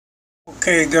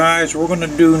Okay guys, we're going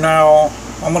to do now,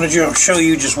 I'm going to show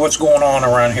you just what's going on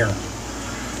around here.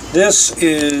 This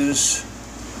is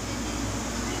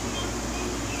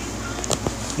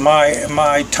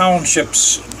my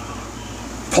township's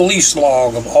police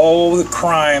log of all the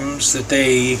crimes that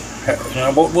they,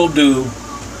 what we'll do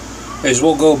is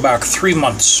we'll go back 3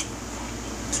 months.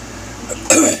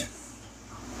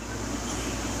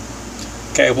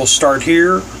 Okay, we'll start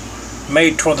here,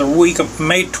 the week of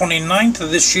May 29th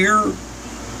of this year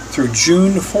through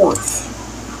June 4th.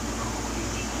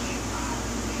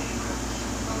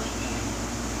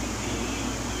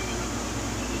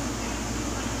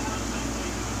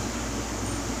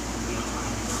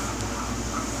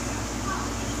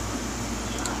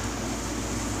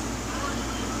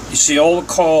 You see all the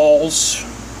calls,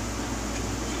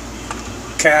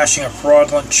 cashing of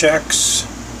fraudulent checks,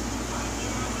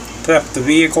 theft of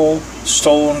vehicle,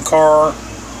 stolen car,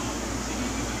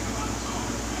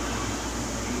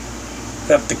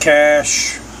 theft of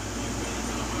cash,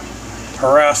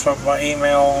 harassment by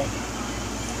email,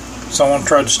 someone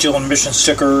tried to steal emission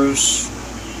stickers,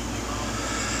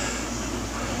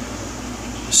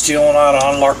 stealing out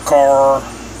an unlocked car,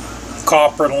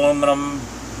 copper and aluminum,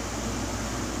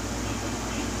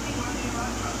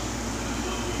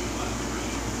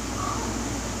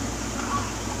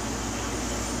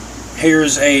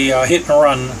 here's a hit and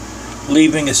run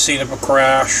leaving the scene of a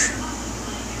crash.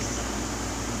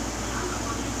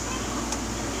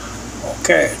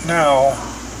 Okay, now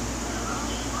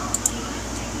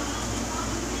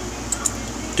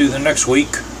do the next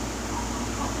week.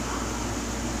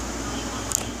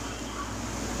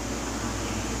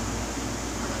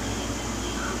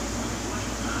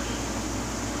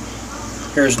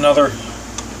 Here's another.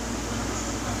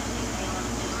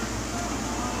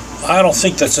 I don't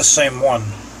think that's the same one.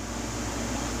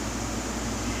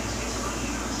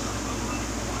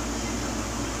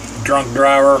 Drunk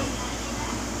driver.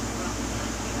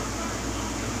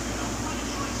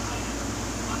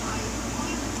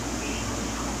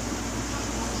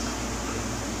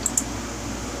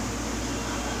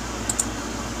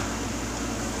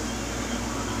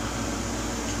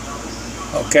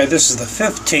 Okay, this is the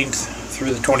 15th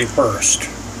through the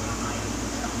 21st.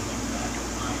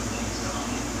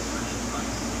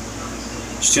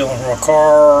 Stealing from a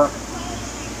car,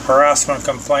 harassment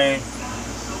complaint,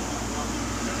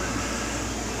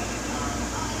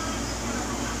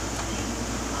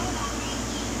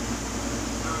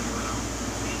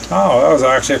 oh, that was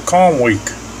actually a calm week.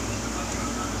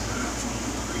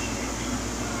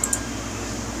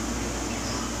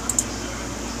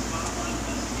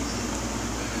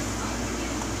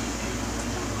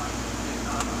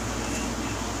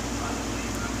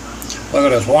 Look at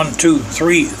this, 1, 2,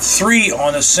 3, 3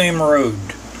 on the same road,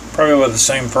 probably with the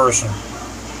same person.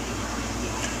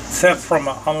 Theft from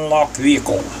an unlocked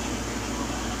vehicle.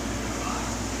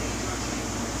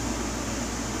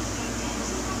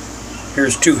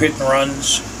 Here's 2 hit and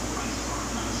runs.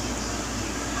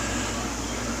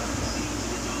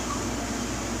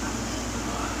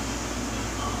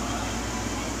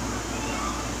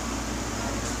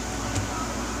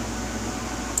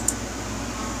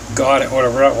 Got it,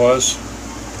 whatever that was.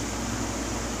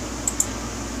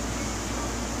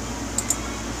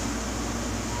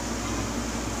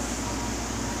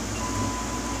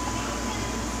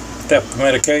 Theft of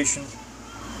medication.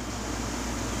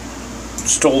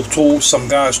 Stole tools, some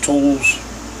guy's tools.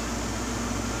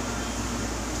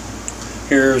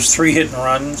 Here's 3 hit and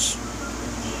runs.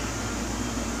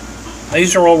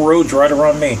 These are all roads right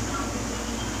around me.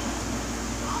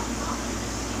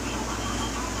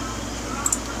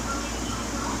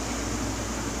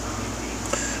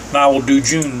 Now we'll do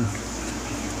June.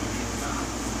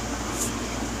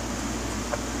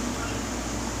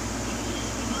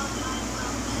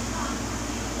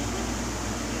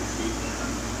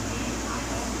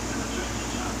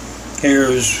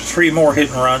 Here's 3 more hit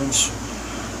and runs.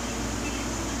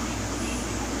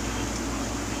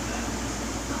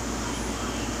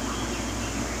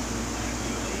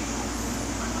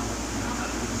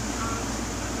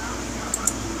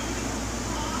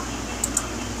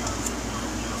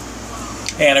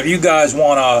 And if you guys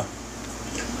want to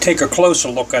take a closer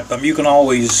look at them, you can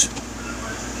always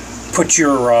put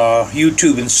your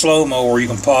YouTube in slow-mo, or you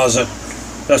can pause it.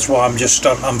 That's why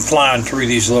I'm flying through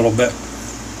these a little bit.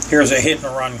 Here's a hit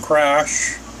and run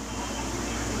crash.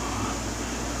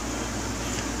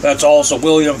 That's also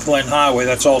William Flynn Highway.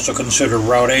 That's also considered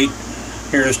Route 8.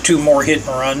 Here's 2 more hit and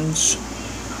runs.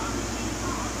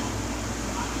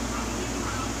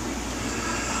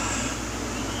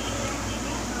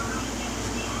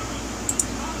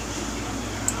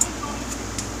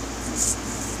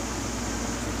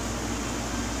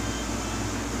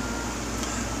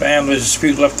 Family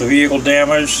dispute left the vehicle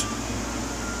damaged.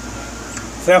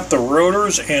 Theft of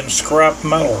rotors and scrap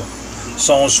metal.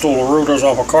 Someone stole the rotors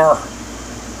off a car.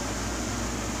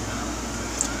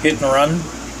 Hit and run.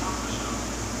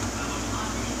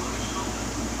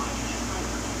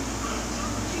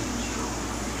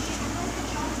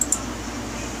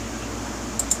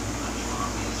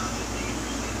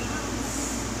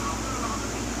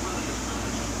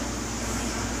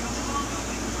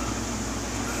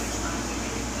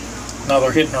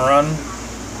 Another hit and run.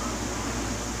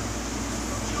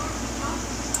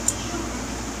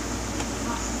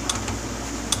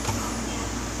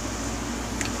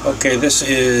 Okay, this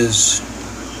is,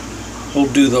 we'll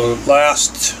do the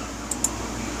last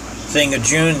thing of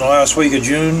June, the last week of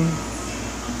June.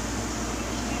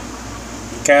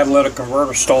 Catalytic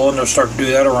converter stolen. They're starting to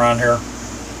do that around here.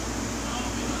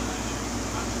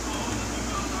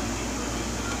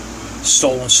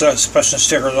 Stolen suspension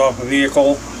stickers off a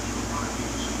vehicle.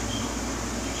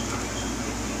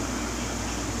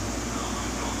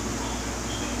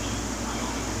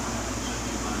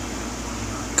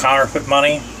 Counterfeit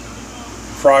money.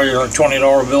 Fraudulent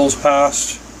 $20 bills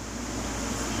passed.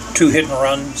 2 hit and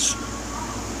runs.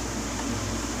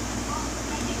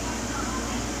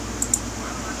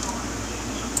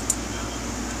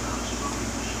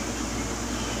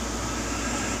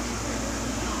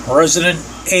 Resident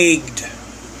egged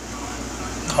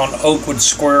on Oakwood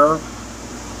Square.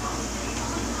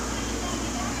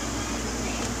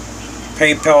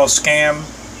 PayPal scam.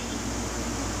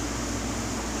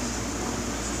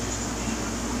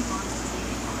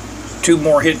 Two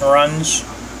more hit and runs.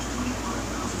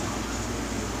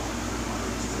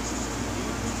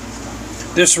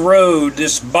 This road,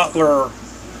 this Butler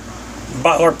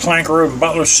Plank Road and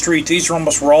Butler Street, these are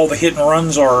almost where all the hit and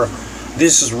runs are.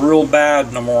 This is real bad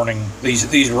in the morning.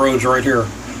 These roads right here.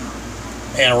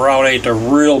 And Route 8 are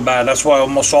real bad. That's why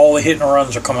almost all the hit and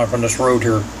runs are coming from this road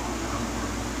here.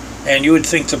 And you would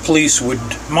think the police would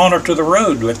monitor the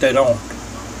road, but they don't.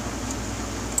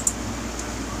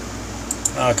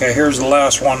 Okay, here's the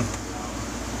last one.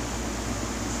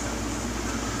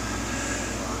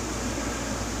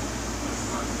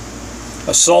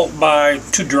 Assault by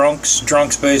 2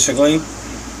 drunks basically.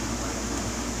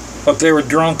 But they were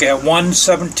drunk at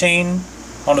 1:17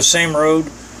 on the same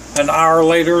road. An hour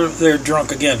later, they're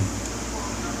drunk again.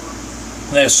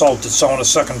 And they assaulted someone a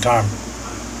second time.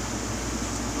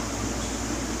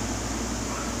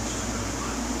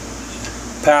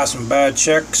 Passing bad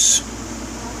checks.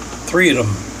 3 of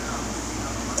them.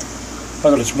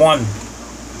 Look at this one.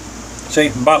 See,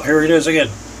 here it is again.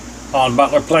 On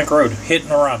Butler Plank Road. Hit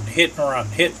and run, hit and run,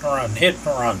 hit and run, hit and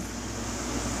run.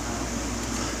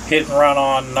 Hit and run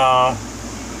on,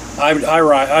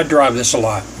 I drive this a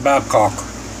lot. Babcock.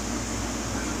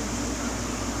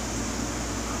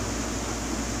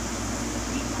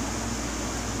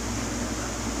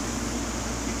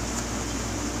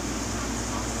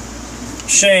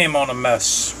 Shame on a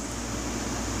mess.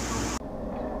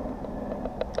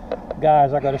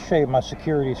 Guys, I gotta shave my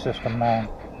security system now.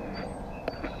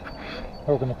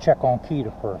 We're gonna check on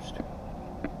Keita first.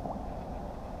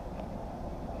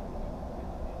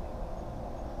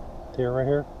 See her right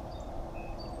here?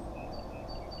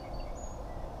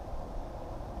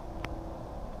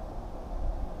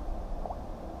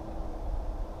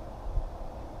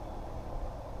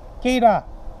 Keita,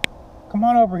 come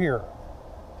on over here.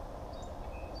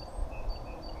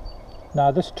 Now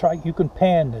this you can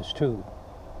pan this too.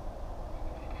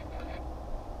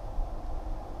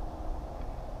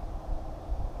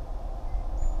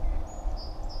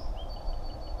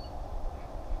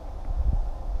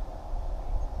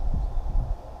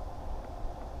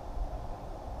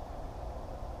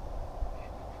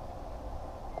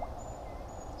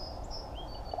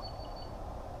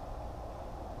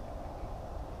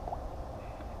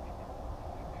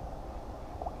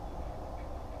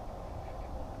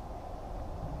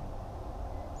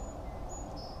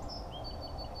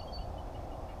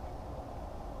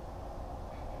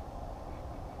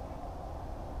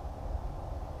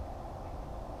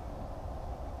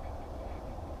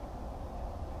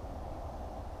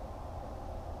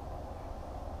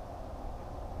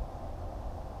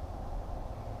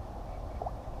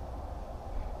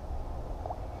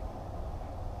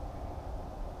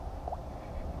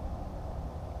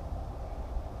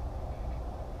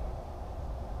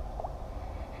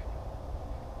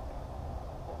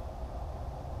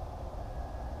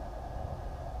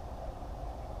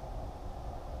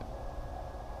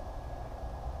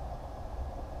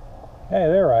 Hey,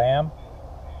 there I am.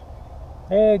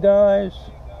 Hey guys.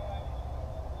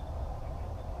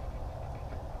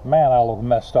 Man, I look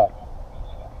messed up.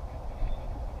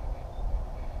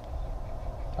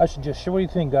 I should just, what do you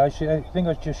think, guys? I think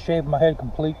I should just shave my head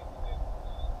complete.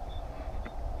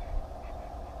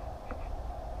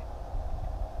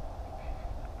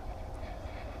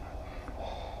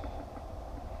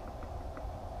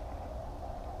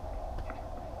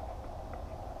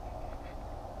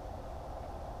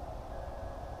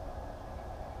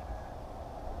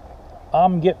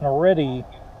 I'm getting ready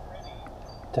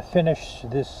to finish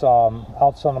this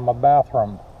outside of my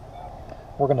bathroom.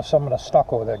 I'm gonna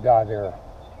stucco that guy there.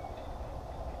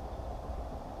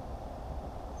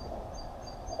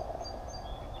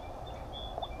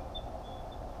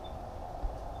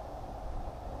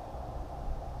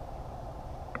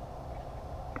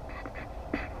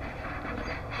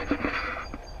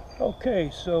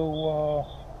 Okay, so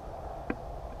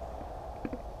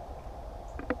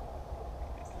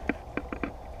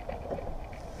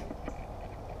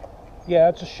yeah,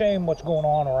 it's a shame what's going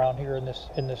on around here in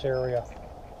this area.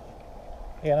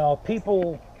 You know,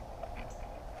 people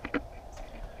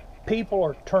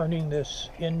are turning this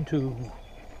into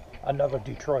another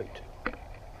Detroit.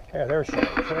 Yeah, there she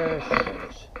is. There she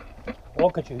is.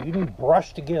 Look at you. You need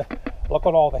brush to get. Look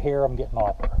at all the hair I'm getting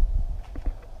off her.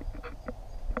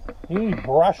 You need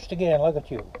brushed again. Look at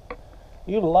you.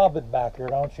 You love it back here,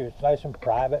 don't you? It's nice and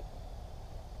private.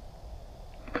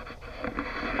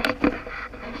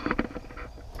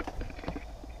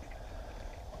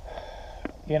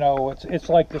 You know, it's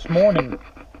like this morning.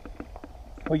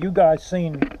 Well, you guys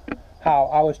seen how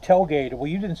I was tailgated. Well,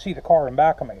 you didn't see the car in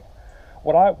back of me.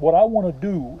 What I want to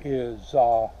do is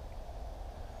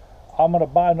I'm going to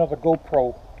buy another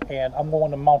GoPro, and I'm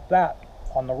going to mount that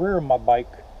on the rear of my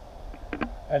bike,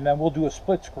 and then we'll do a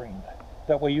split screen.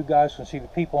 That way you guys can see the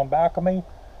people in back of me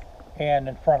and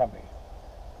in front of me.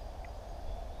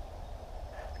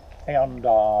 And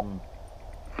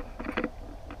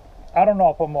I don't know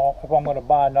if I'm going to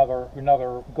buy another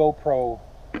GoPro.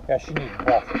 Yeah, she needs a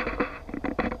brush.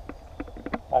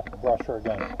 I have to brush her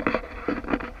again.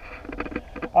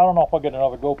 I don't know if I'll get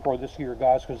another GoPro this year,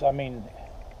 guys, because I mean,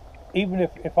 even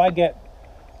if I get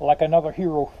like another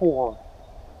Hero 4,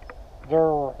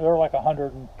 they're like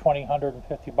 120,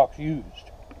 150 bucks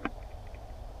used.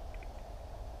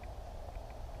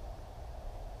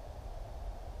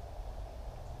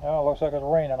 Oh, it looks like it's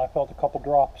raining. I felt a couple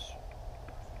drops.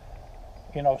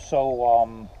 You know,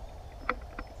 so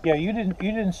yeah, you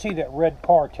didn't see that red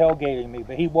car tailgating me,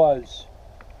 but he was.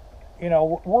 You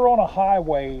know, we're on a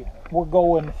highway. We're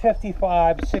going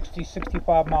 55, 60,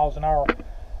 65 miles an hour,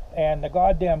 and the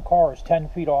goddamn car is 10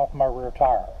 feet off my rear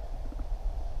tire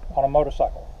on a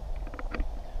motorcycle.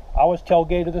 I was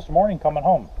tailgated this morning coming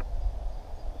home.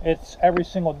 It's every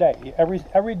single day.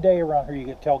 Every day around here you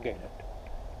get tailgated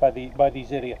by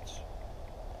these idiots.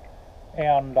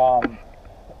 And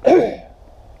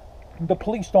the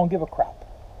police don't give a crap.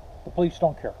 The police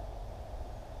don't care.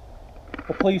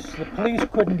 The police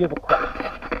couldn't give a crap.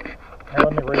 Now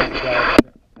let me raise the guy.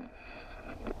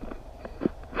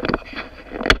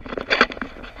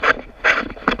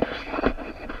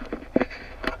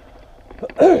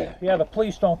 Yeah, the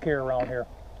police don't care around here.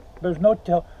 There's no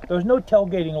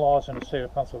tailgating laws in the state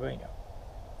of Pennsylvania.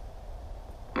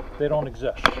 They don't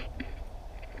exist. Can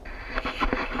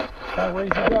I raise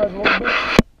you guys a little bit?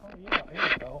 Oh yeah, here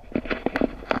we go.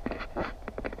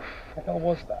 What the hell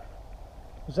was that?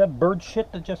 Was that bird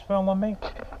shit that just fell on me?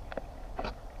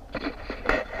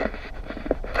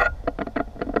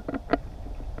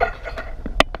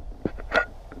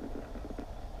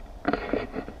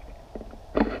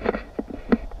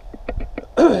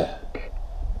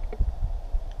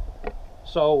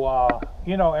 So,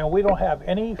 you know, and we don't have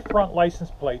any front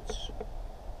license plates,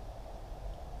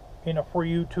 you know, for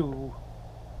you to,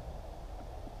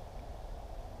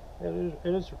 it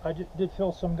is, I just did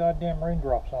feel some goddamn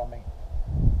raindrops on me.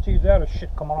 See that or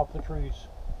shit coming off the trees.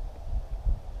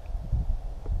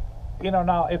 You know,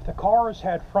 now, if the cars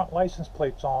had front license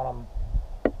plates on them,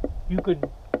 you could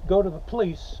go to the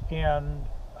police, and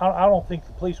I don't think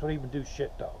the police would even do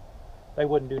shit, though. They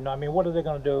wouldn't do nothing. I mean, what are they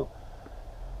going to do?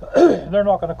 They're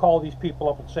not going to call these people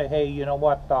up and say, hey, you know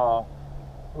what, don't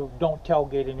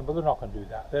tailgate anybody. They're not going to do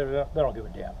that. They don't give a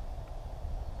damn.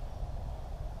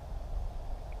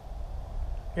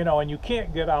 You know, and you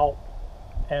can't get out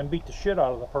and beat the shit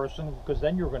out of the person, because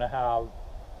then you're going to have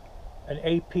an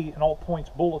AP, an all points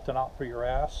bulletin out for your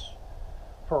ass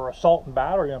for assault and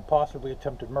battery and possibly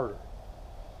attempted murder.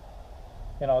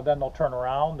 You know, then they'll turn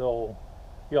around, you'll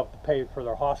have to pay for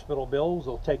their hospital bills,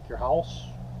 they'll take your house.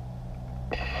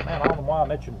 Man, I don't know why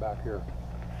I'm itching back here.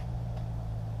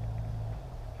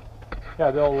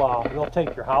 Yeah, they'll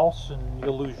take your house and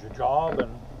you'll lose your job,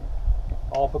 and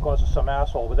all because of some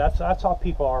asshole. But that's how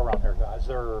people are around here, guys.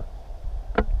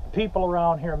 people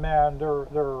around here, man, they're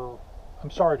I'm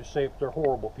sorry to say it, but they're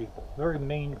horrible people. Very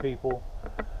mean people,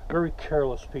 very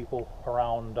careless people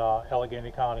around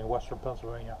Allegheny County, western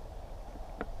Pennsylvania.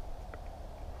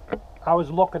 I was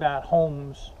looking at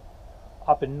homes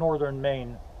up in northern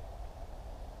Maine.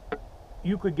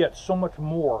 You could get so much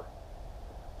more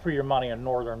for your money in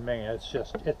northern Maine. I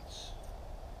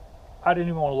didn't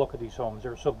even want to look at these homes.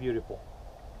 They're so beautiful.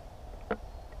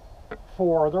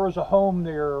 There was a home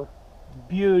there,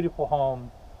 beautiful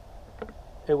home.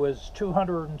 It was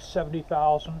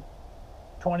 $270,000,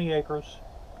 20 acres.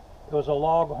 It was a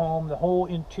log home, the whole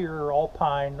interior all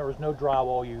pine. There was no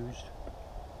drywall used.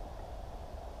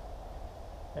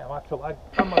 Yeah,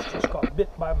 I must have just got bit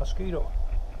by a mosquito.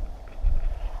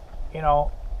 You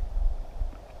know,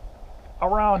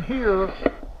 around here,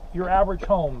 your average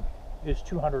home is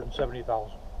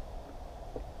 $270,000.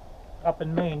 Up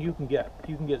in Maine, you can get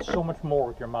so much more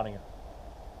with your money.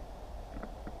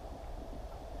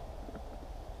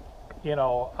 You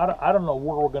know, I don't know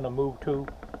where we're going to move to.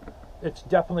 It's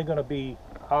definitely going to be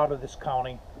out of this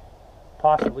county,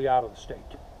 possibly out of the state.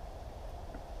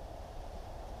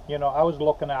 You know, I was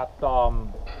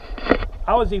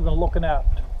even looking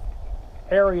at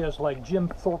areas like Jim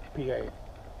Thorpe, PA,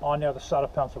 on the other side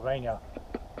of Pennsylvania.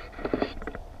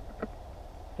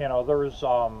 You know, there's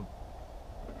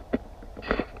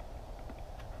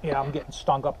yeah, I'm getting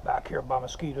stung up back here by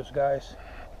mosquitoes, guys.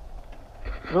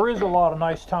 There is a lot of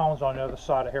nice towns on the other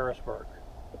side of Harrisburg.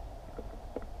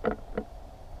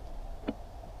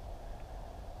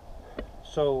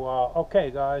 So,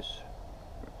 okay, guys.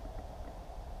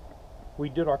 We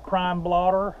did our crime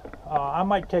blotter. I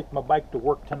might take my bike to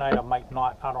work tonight. I might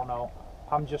not. I don't know.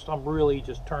 I'm really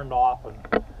just turned off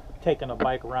and taking a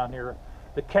bike around here.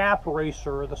 The calf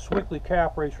racer, the Sewickley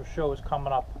Calf Racer show is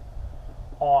coming up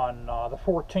on the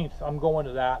 14th. I'm going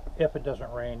to that if it doesn't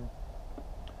rain.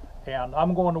 And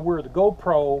I'm going to wear the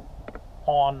GoPro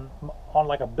on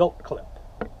like a belt clip.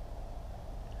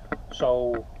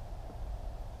 So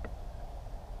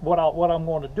what I'm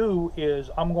going to do is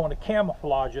I'm going to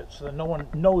camouflage it so that no one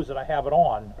knows that I have it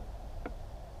on.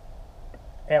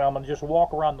 And I'm going to just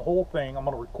walk around the whole thing. I'm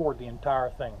going to record the entire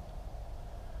thing.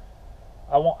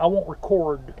 I won't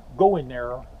record going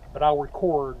there, but I'll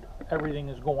record everything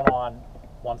that's going on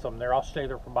once I'm there. I'll stay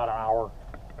there for about an hour,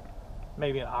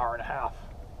 maybe an hour and a half.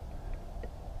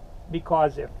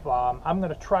 Because if I'm going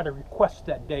to try to request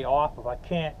that day off, if I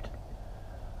can't,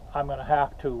 I'm going to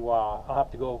have to, I'll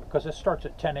have to go, because it starts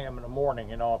at 10 a.m. in the morning,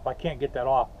 you know. If I can't get that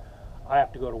off, I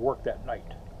have to go to work that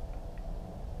night.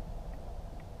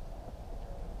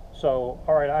 So,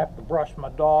 alright, I have to brush my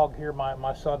dog here,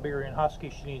 my Siberian Husky.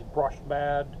 She needs brushed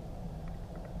bad.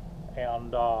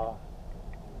 And,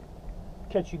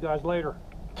 catch you guys later.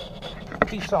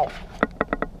 Peace out.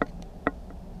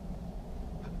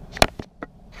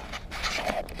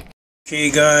 Okay,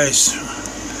 guys.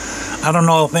 I don't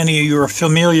know if any of you are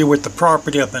familiar with the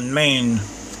property up in Maine.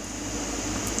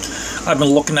 I've been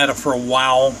looking at it for a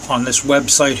while on this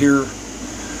website here,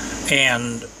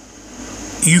 and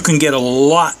you can get a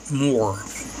lot more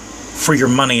for your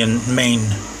money in Maine.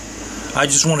 I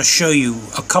just want to show you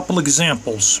a couple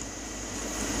examples.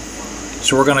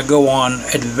 So we're going to go on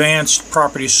Advanced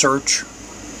Property Search.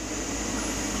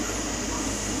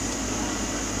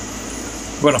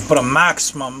 We're going to put a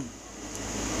maximum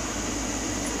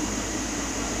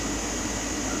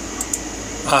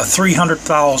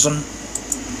 300,000,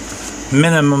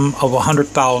 minimum of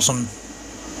 100,000.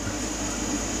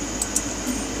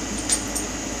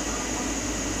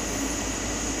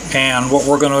 And what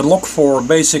we're going to look for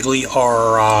basically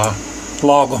are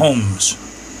log homes.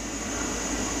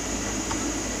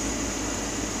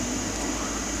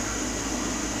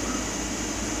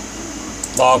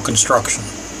 Log construction.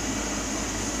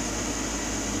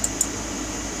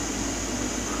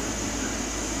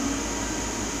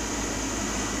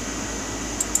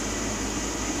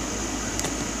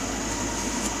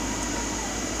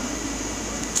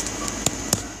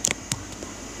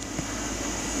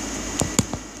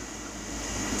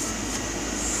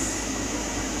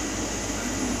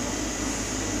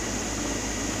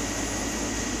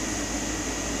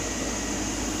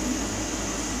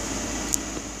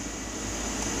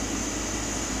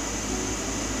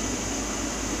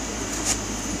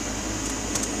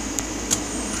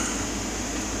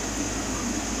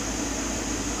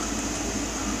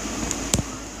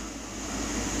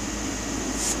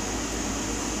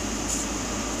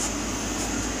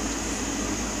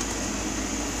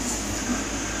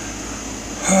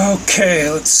 Okay,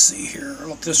 let's see here.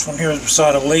 Look, this one here is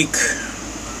beside a lake.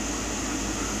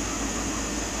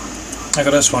 Look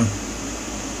at this one.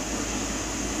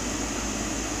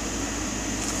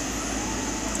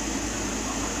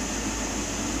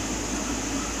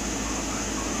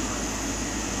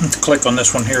 Let's click on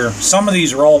this one here. Some of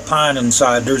these are all pine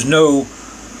inside. There's no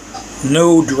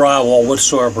drywall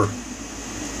whatsoever.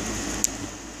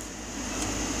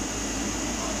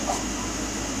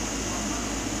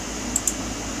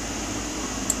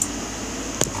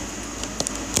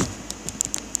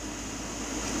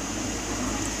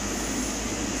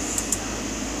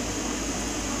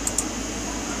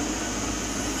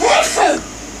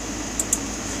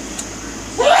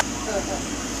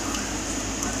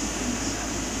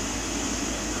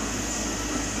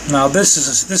 Now this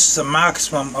is a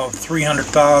maximum of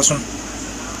 300,000.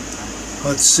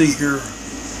 Let's see here.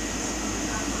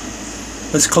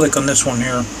 Let's click on this one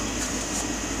here.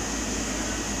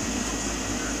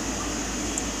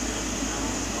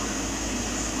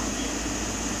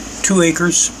 Two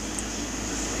acres.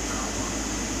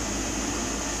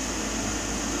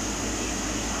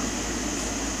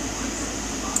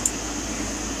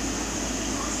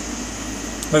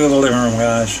 Look at the living room,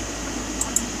 guys.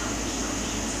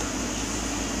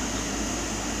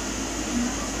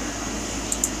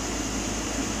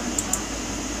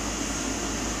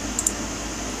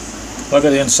 Look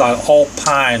at the inside, all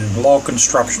pine, log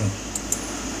construction.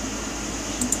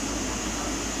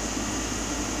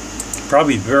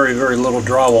 Probably very, very little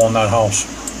drywall in that house,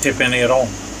 if any at all.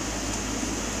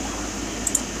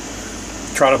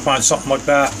 Try to find something like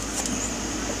that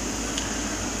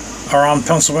around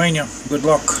Pennsylvania. Good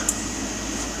luck.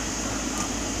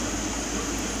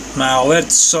 Now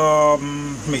let's, let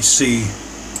me see.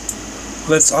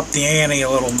 Let's up the ante a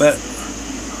little bit.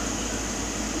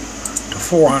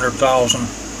 400,000.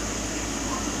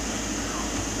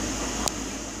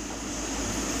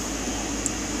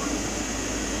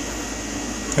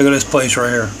 Look at this place right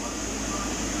here.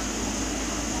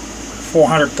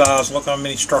 400,000. Look how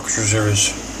many structures there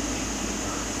is.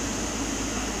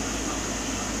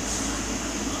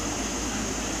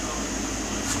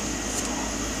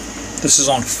 This is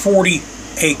on 40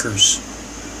 acres.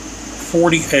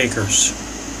 40 acres.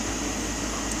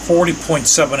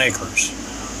 40.7 acres.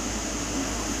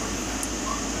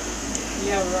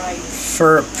 Yeah, right.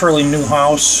 Fairly new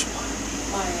house.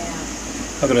 Oh,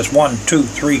 yeah. Look at this. 1, 2,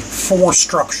 3, 4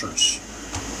 structures.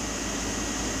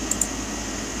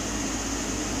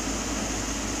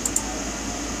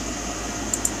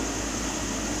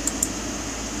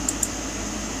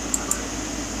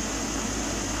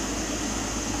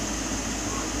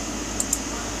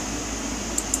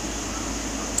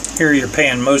 Here you're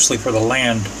paying mostly for the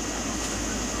land.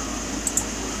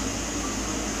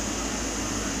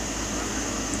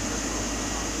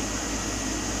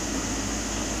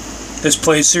 This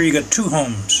place here, you got 2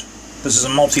 homes. This is a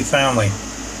multi-family.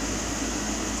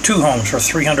 2 homes for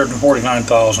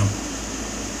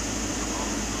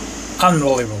 $349,000.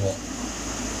 Unbelievable.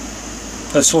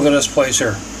 Let's look at this place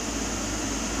here.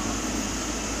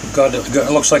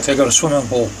 It looks like they got a swimming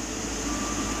pool.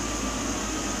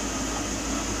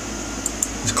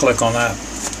 Let's click on that.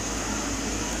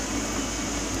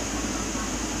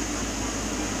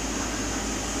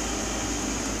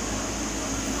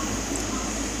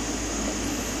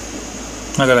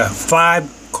 Look at that.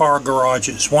 5 car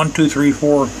garages. 1, 2, 3,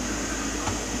 4,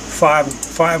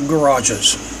 5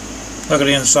 garages. Look at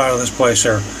the inside of this place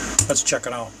here. Let's check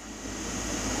it out.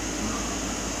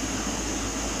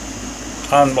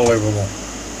 Unbelievable.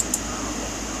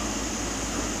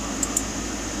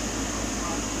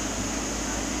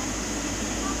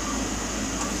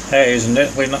 Hey, he's a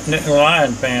Nittany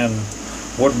Lion fan.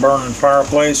 Wood burning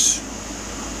fireplace.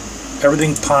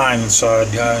 Everything pine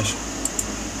inside, guys.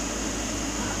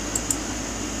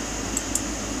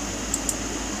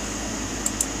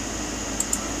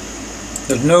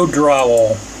 There's no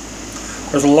drywall.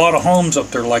 There's a lot of homes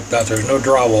up there like that. There's no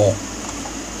drywall.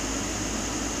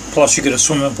 Plus you get a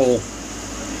swimming pool.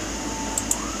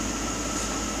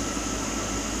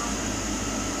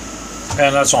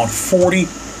 And that's on 40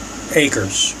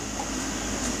 acres.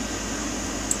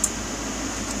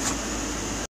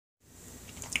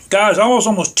 Guys, I was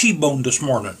almost T-boned this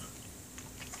morning.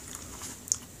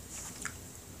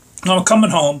 I'm coming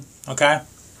home, okay?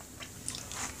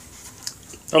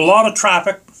 A lot of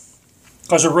traffic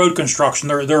because of road construction.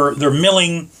 They're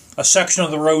milling a section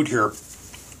of the road here.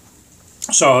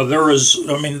 So there is,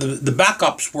 I mean, the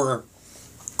backups were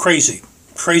crazy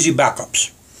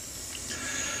backups.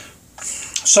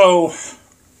 So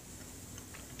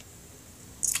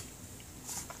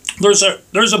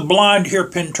there's a blind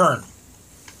hairpin turn.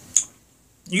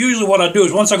 Usually what I do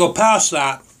is once I go past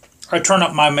that, I turn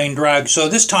up my main drag. So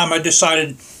this time I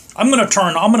decided I'm going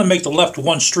to make the left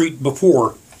one street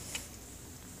before.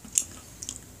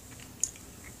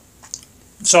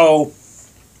 So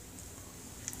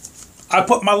I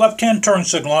put my left-hand turn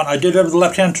signal on. I did have the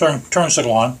left-hand turn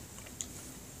signal on.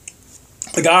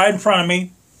 The guy in front of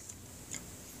me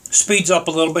speeds up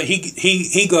a little bit.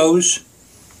 He goes.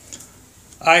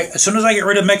 As soon as I get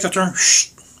ready to make the turn,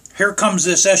 here comes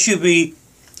this SUV,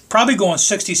 probably going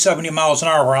 60, 70 miles an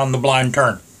hour around the blind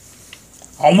turn.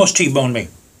 Almost T-boned me.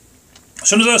 As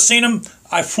soon as I seen him,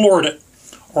 I floored it,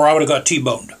 or I would have got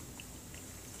T-boned.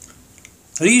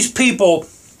 These people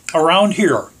around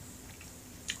here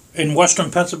in western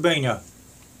Pennsylvania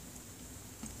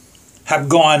have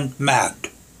gone mad.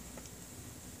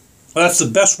 Well, that's the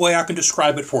best way I can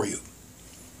describe it for you.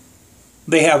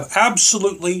 They have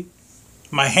absolutely,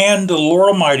 my hand to the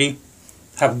Lord Almighty,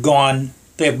 they have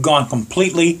gone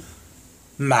completely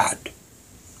mad.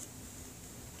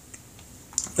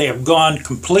 They have gone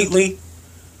completely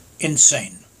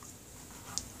insane.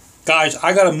 Guys,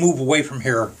 I got to move away from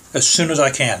here as soon as I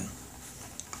can.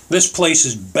 This place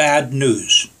is bad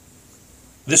news.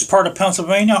 This part of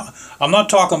Pennsylvania, I'm not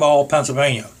talking about all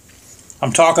Pennsylvania.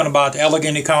 I'm talking about the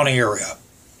Allegheny County area.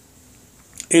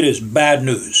 It is bad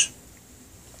news.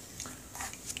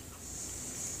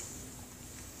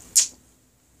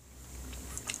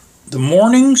 The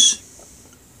mornings,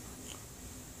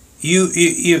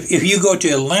 if you go to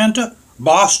Atlanta,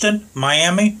 Boston,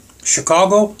 Miami,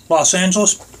 Chicago, Los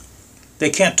Angeles, they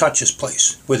can't touch this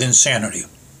place with insanity.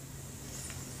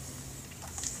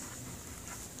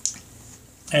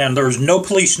 And there's no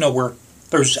police nowhere.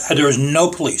 There's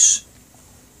no police.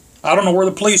 I don't know where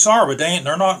the police are, but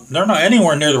they're not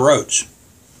anywhere near the roads.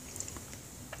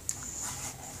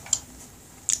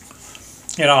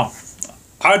 You know,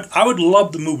 I would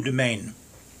love to move to Maine,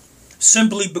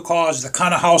 simply because the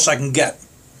kind of house I can get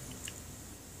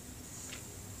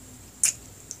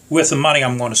with the money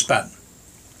I'm going to spend.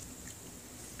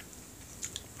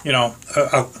 You know,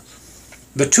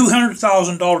 the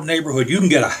 $200,000 neighborhood, you can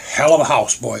get a hell of a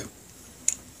house, boy.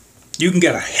 You can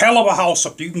get a hell of a house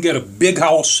up there. You can get a big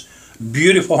house,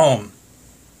 beautiful home.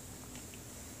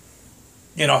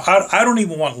 You know, I don't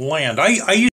even want land.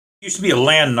 I used to be a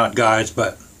land nut, guys,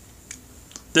 but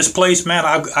this place, man,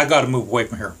 I got to move away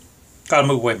from here. Got to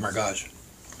move away from here, guys.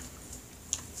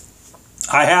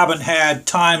 I haven't had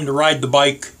time to ride the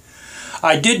bike.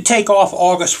 I did take off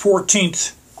August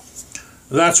 14th.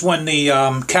 That's when the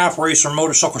Calf Racer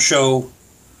Motorcycle Show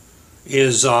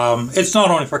is, it's not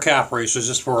only for calf racers,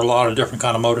 it's for a lot of different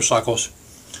kind of motorcycles.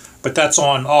 But that's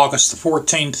on August the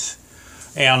 14th,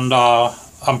 and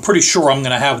I'm pretty sure I'm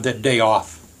going to have that day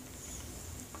off.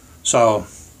 So,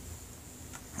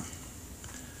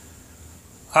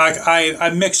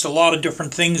 I mixed a lot of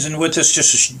different things in with this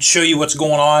just to show you what's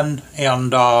going on,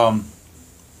 and I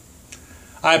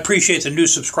appreciate the new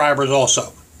subscribers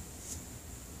also.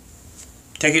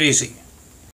 Take it easy.